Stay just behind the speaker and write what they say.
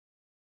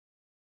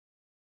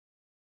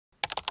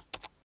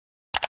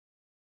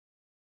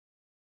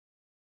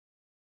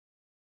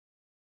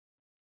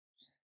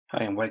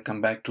Hi and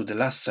welcome back to the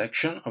last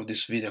section of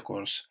this video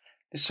course.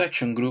 This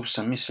section groups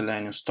some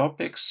miscellaneous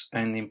topics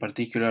and in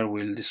particular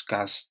we'll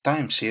discuss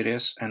time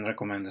series and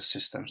recommended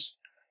systems.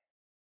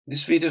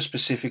 This video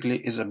specifically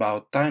is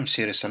about time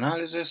series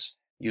analysis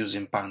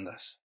using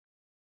Pandas.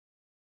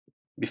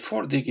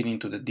 Before digging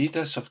into the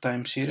details of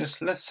time series,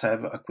 let's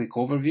have a quick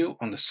overview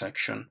on the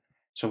section.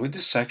 So with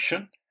this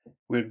section,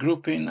 we're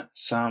grouping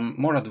some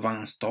more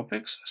advanced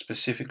topics,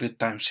 specifically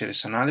time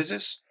series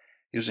analysis,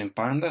 using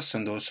Pandas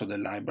and also the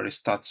library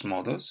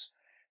statsmodels.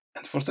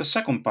 And for the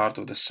second part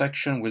of the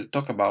section, we'll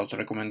talk about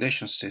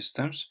recommendation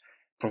systems,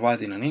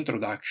 providing an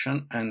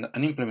introduction and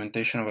an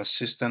implementation of a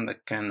system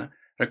that can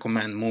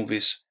recommend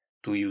movies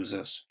to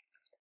users.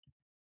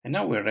 And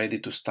now we're ready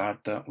to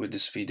start with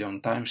this video on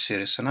time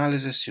series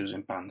analysis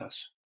using Pandas.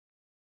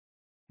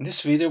 In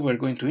this video, we're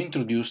going to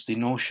introduce the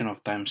notion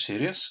of time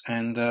series,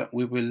 and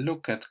we will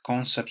look at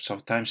concepts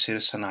of time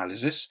series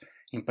analysis,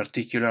 in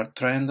particular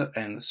trend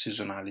and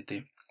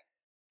seasonality.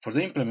 For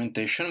the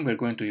implementation, we're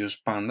going to use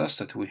Pandas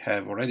that we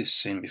have already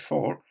seen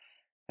before,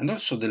 and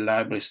also the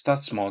library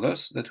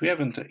statsmodels that we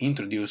haven't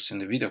introduced in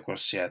the video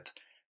course yet,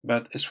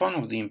 but it's one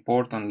of the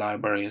important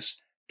libraries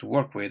to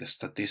work with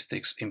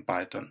statistics in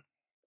Python.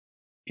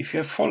 If you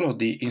have followed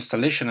the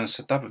installation and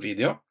setup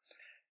video,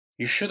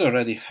 you should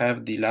already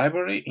have the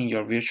library in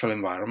your virtual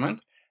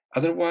environment.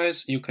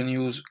 Otherwise, you can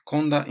use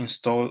conda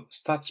install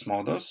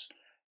statsmodels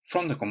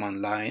from the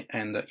command line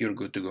and you're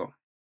good to go.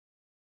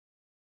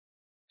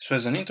 So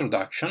as an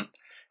introduction,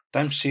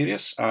 time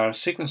series are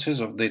sequences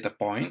of data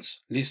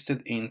points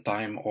listed in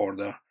time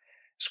order.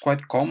 It's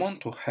quite common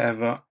to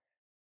have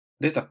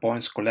data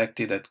points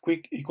collected at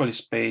equally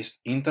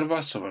spaced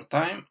intervals over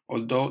time,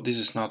 although this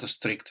is not a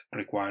strict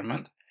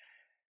requirement.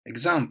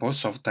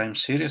 Examples of time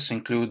series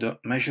include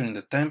measuring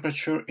the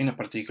temperature in a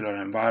particular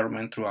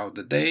environment throughout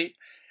the day,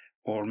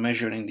 or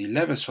measuring the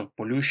levels of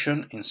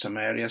pollution in some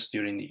areas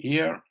during the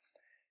year,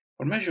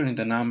 or measuring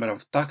the number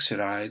of taxi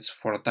rides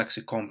for a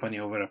taxi company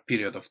over a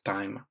period of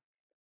time.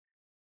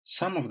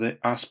 Some of the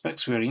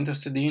aspects we are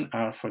interested in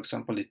are, for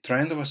example, the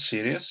trend of a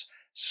series,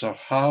 so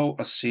how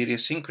a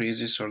series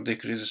increases or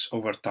decreases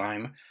over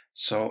time,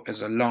 so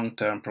as a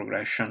long-term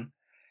progression.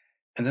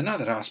 And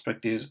another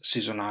aspect is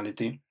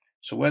seasonality,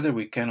 so whether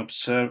we can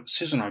observe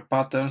seasonal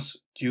patterns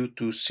due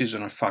to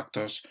seasonal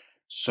factors.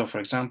 So for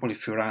example,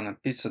 if you run a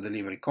pizza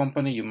delivery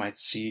company, you might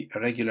see a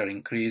regular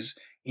increase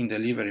in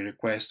delivery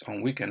requests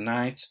on weekend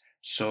nights,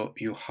 so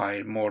you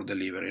hire more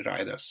delivery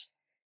riders.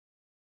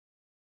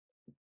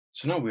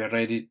 So now we are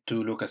ready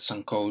to look at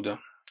some code.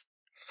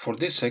 For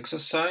this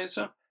exercise,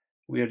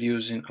 we are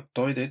using a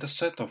toy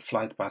dataset of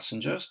flight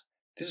passengers.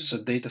 This is a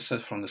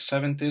dataset from the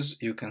 70s.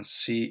 You can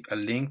see a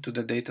link to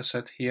the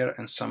dataset here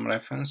and some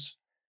reference.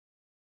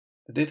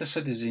 The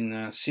dataset is in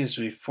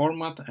CSV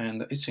format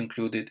and it's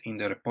included in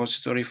the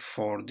repository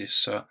for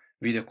this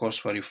video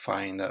course where you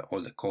find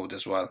all the code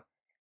as well.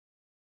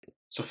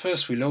 So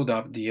first we load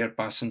up the air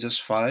passengers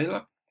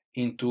file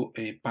into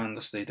a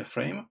Pandas data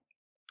frame,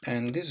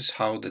 and this is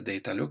how the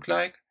data look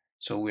like.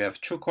 So we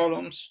have two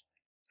columns,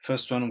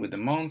 first one with the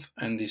month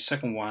and the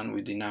second one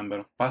with the number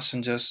of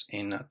passengers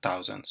in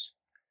thousands.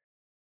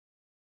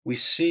 We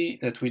see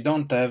that we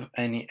don't have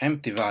any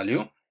empty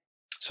value,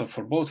 so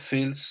for both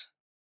fields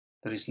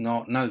there is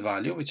no null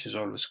value, which is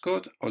always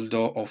good,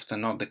 although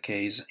often not the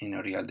case in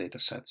a real data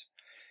set.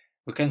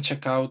 We can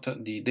check out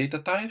the data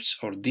types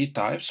or D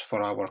types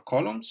for our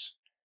columns,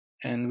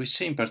 and we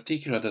see in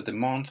particular that the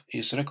month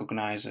is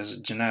recognized as a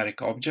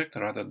generic object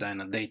rather than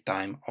a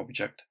datetime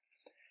object.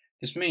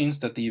 This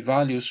means that the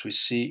values we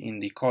see in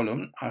the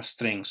column are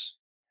strings,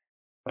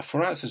 but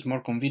for us it's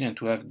more convenient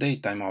to have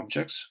datetime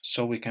objects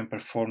so we can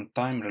perform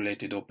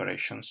time-related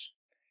operations.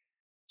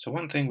 So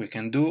one thing we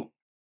can do,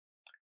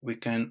 we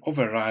can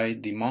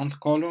override the month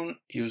column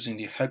using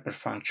the helper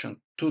function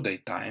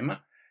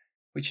toDateTime,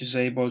 which is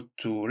able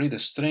to read a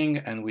string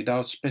and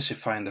without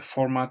specifying the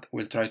format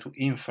will try to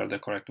infer the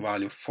correct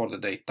value for the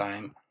date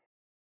time.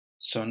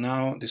 So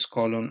now this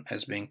column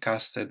has been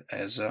casted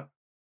as a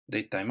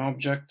datetime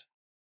object,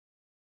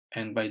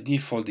 and by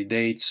default the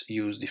dates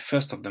use the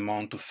first of the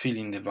month to fill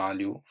in the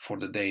value for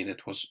the day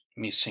that was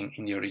missing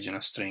in the original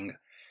string.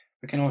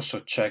 We can also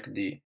check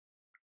the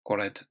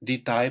correct D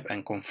type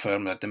and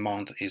confirm that the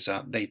month is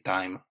a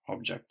datetime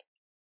object.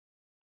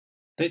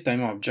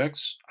 Datetime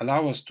objects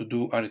allow us to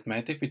do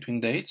arithmetic between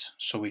dates,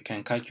 so we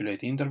can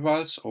calculate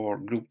intervals or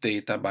group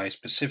data by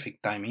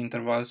specific time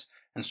intervals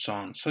and so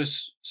on. So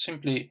it's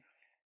simply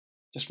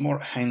just more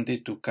handy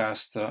to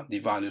cast the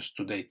values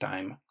to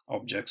datetime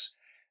objects.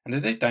 And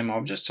the datetime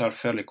objects are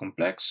fairly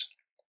complex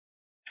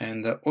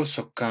and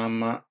also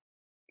come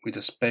with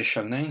a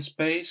special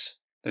namespace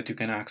that you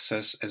can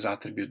access as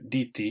attribute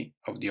dt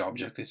of the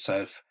object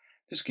itself.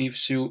 This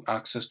gives you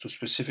access to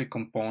specific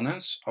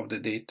components of the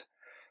date,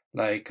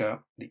 like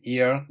the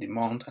year, the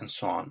month, and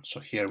so on. So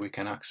here we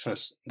can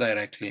access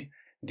directly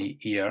the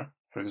year,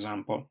 for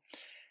example.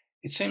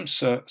 It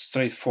seems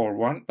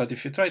straightforward, but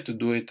if you try to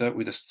do it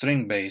with a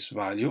string-based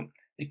value,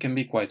 it can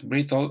be quite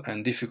brittle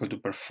and difficult to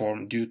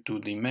perform due to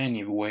the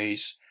many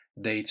ways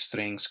date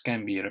strings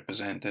can be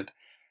represented.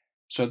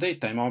 So a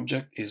datetime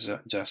object is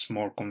just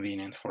more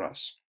convenient for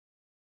us.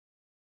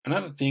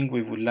 Another thing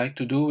we would like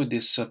to do with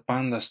this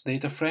Pandas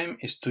data frame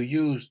is to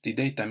use the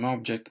datetime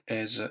object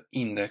as an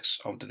index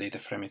of the data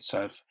frame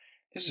itself.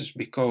 This is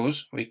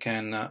because we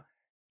can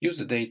use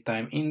the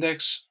datetime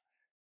index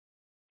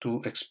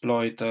to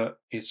exploit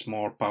its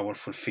more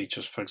powerful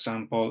features. For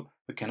example,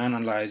 we can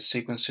analyze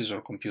sequences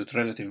or compute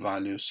relative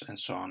values and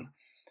so on.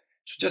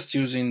 So just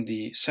using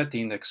the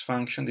setIndex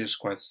function, this is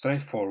quite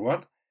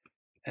straightforward.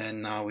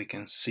 And now we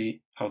can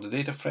see how the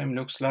data frame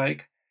looks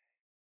like,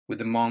 with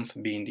the month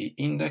being the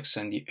index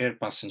and the air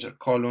passenger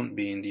column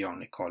being the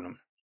only column.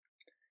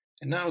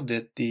 And now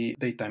that the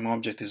datetime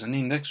object is an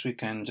index, we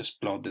can just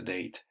plot the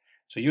date.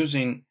 So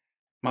using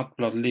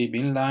matplotlib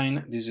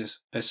inline, this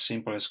is as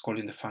simple as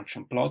calling the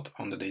function plot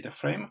on the data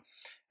frame.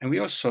 And we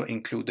also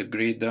include the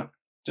grid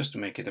just to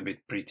make it a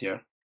bit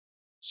prettier.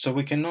 So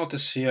we can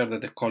notice here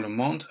that the column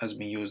month has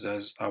been used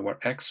as our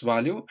X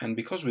value, and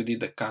because we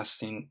did the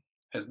casting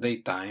as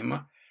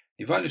datetime,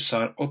 the values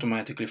are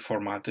automatically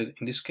formatted,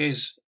 in this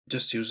case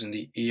just using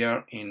the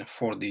year in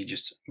 4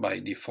 digits by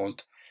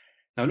default.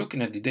 Now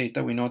looking at the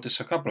data, we notice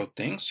a couple of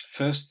things.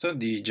 First,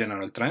 the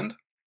general trend.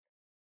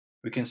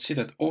 We can see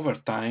that over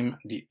time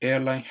the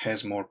airline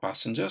has more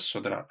passengers, so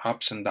there are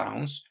ups and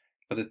downs,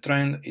 but the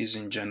trend is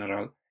in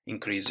general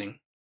increasing.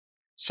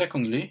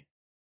 Secondly,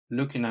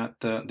 looking at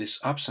these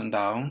ups and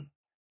downs,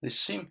 they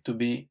seem to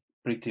be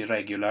pretty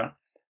regular,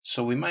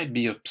 so we might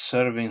be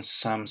observing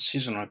some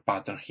seasonal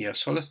pattern here.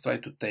 So let's try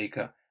to take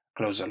a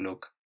closer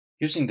look.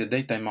 Using the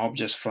datetime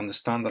objects from the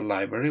standard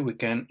library, we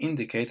can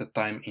indicate a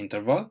time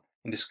interval,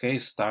 in this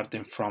case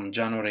starting from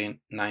January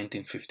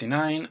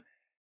 1959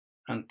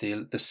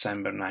 until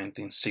December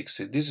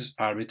 1960. This is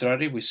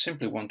arbitrary, we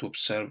simply want to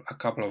observe a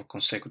couple of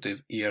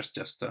consecutive years,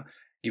 just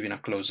giving a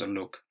closer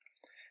look.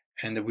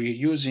 And we're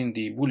using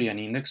the Boolean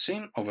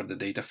indexing over the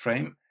data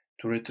frame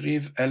to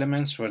retrieve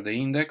elements where the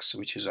index,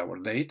 which is our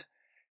date,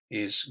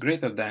 is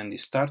greater than the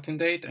starting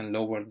date and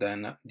lower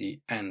than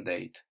the end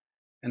date.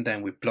 And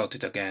then we plot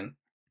it again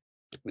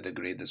with a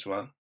grid as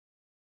well.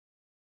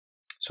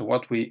 So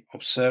what we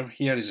observe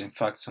here is in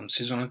fact some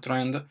seasonal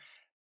trend.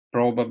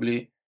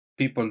 Probably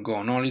people go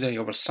on holiday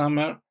over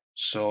summer,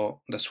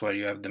 so that's where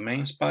you have the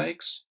main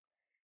spikes,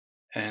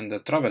 and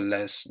travel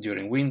less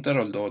during winter,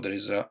 although there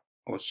is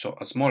also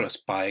a smaller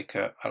spike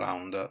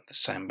around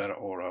December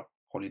or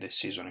holiday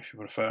season if you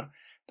prefer.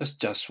 That's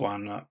just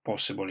one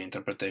possible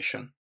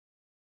interpretation.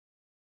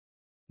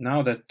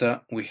 Now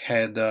that we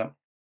had a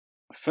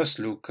first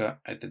look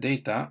at the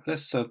data,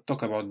 let's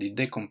talk about the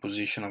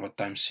decomposition of a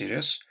time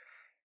series.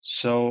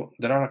 So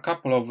there are a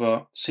couple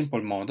of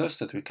simple models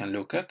that we can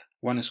look at.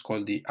 One is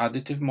called the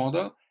additive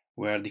model,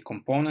 where the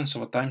components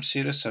of a time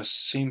series are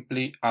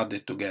simply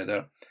added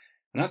together.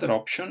 Another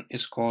option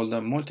is called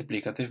a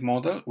multiplicative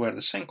model, where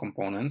the same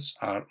components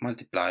are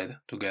multiplied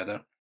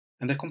together.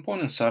 And the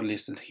components are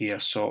listed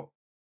here. So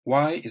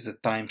y is the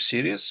time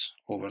series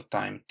over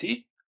time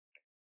t.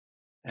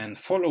 And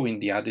following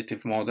the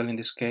additive model, in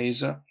this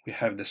case, we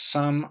have the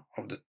sum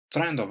of the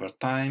trend over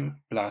time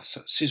plus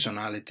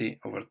seasonality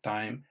over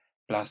time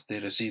plus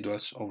the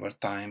residuals over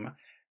time,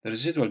 the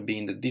residual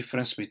being the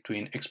difference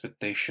between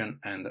expectation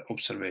and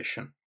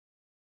observation.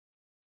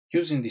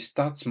 Using the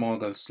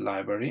statsmodels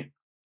library,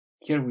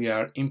 here we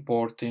are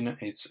importing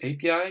its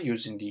API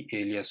using the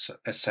alias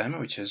SM,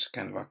 which is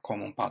kind of a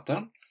common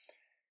pattern.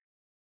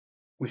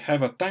 We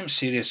have a time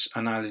series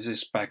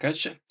analysis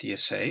package,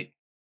 TSA,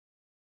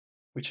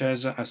 which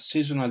has a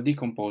seasonal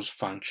decompose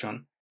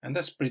function, and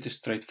that's pretty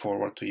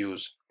straightforward to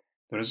use.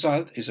 The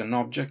result is an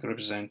object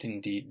representing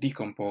the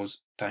decompose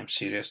time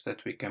series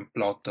that we can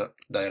plot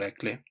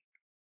directly.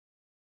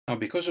 Now,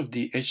 because of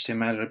the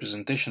HTML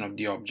representation of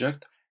the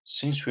object,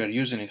 since we are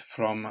using it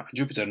from a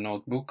Jupyter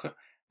notebook,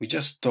 we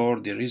just store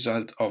the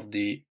result of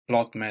the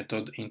plot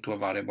method into a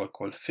variable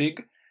called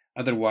fig,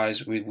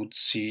 otherwise we would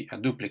see a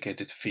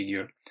duplicated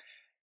figure.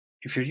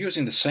 If you're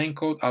using the same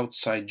code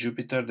outside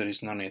Jupyter, there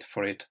is no need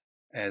for it,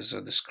 as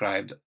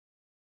described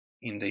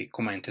in the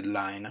commented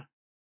line.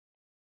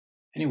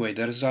 Anyway,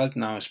 the result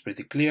now is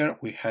pretty clear.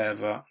 We have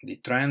the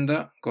trend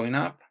going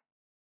up,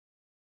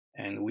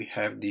 and we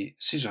have the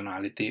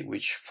seasonality,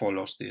 which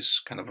follows this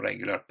kind of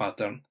regular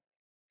pattern.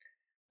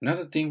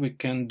 Another thing we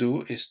can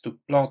do is to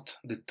plot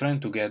the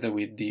trend together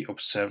with the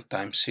observed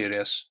time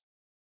series.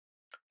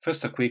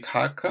 First, a quick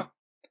hack.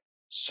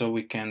 So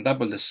we can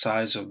double the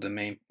size of the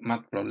main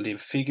matplotlib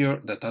figure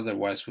that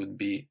otherwise would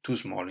be too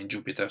small in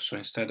Jupyter. So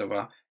instead of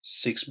a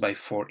 6 by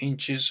 4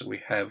 inches,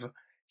 we have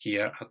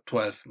here a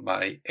 12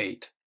 by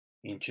 8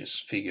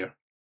 inches figure.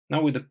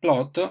 Now with the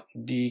plot,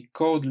 the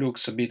code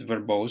looks a bit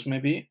verbose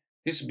maybe.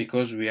 This is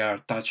because we are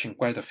touching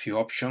quite a few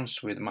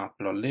options with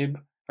matplotlib.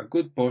 A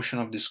good portion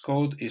of this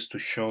code is to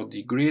show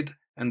the grid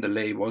and the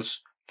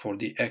labels for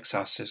the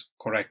x-axis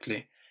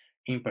correctly.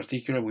 In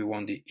particular, we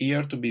want the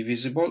year to be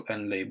visible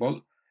and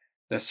labeled.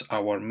 That's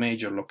our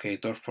major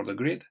locator for the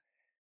grid.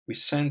 We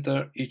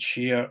center each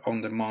year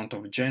on the month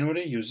of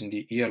January using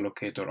the year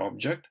locator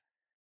object.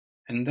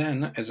 And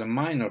then as a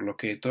minor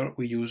locator,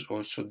 we use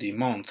also the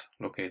month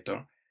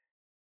locator.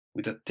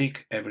 with a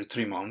tick every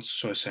 3 months,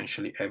 so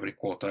essentially every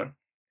quarter.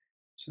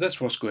 So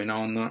that's what's going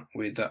on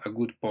with a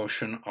good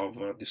portion of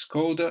this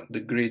code.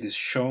 The grid is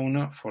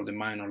shown for the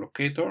minor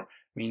locator,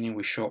 meaning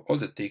we show all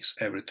the ticks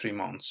every 3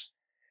 months.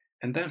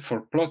 And then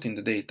for plotting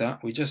the data,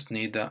 we just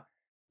need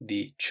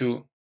the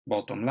 2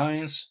 bottom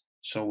lines.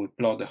 So we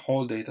plot the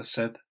whole data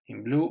set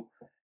in blue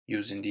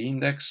using the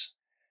index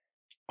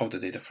of the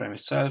data frame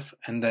itself,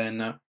 and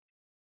then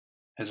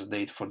as a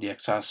date for the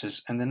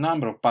x-axis, and the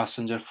number of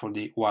passengers for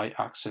the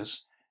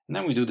y-axis. And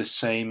then we do the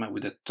same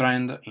with the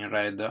trend in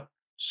red.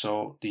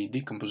 So the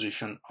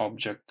decomposition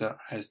object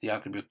has the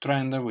attribute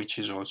trend, which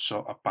is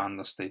also a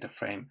Pandas data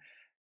frame.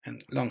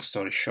 And long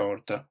story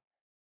short,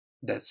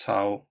 that's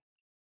how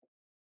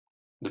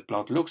the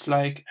plot looks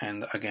like.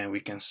 And again,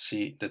 we can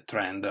see the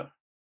trend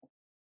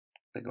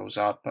that goes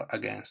up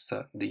against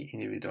the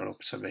individual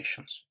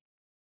observations.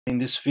 In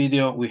this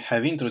video, we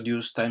have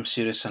introduced time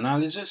series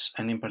analysis,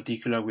 and in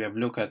particular, we have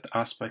looked at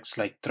aspects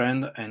like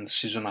trend and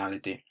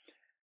seasonality.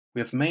 We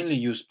have mainly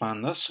used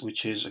Pandas,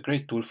 which is a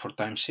great tool for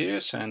time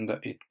series, and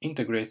it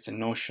integrates the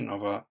notion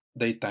of a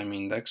datetime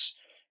index.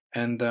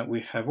 And we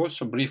have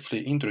also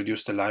briefly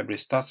introduced the library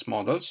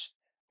statsmodels,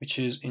 which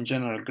is in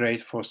general great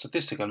for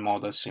statistical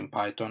models in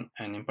Python,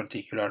 and in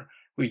particular,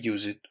 we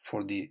use it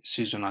for the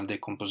seasonal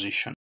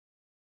decomposition.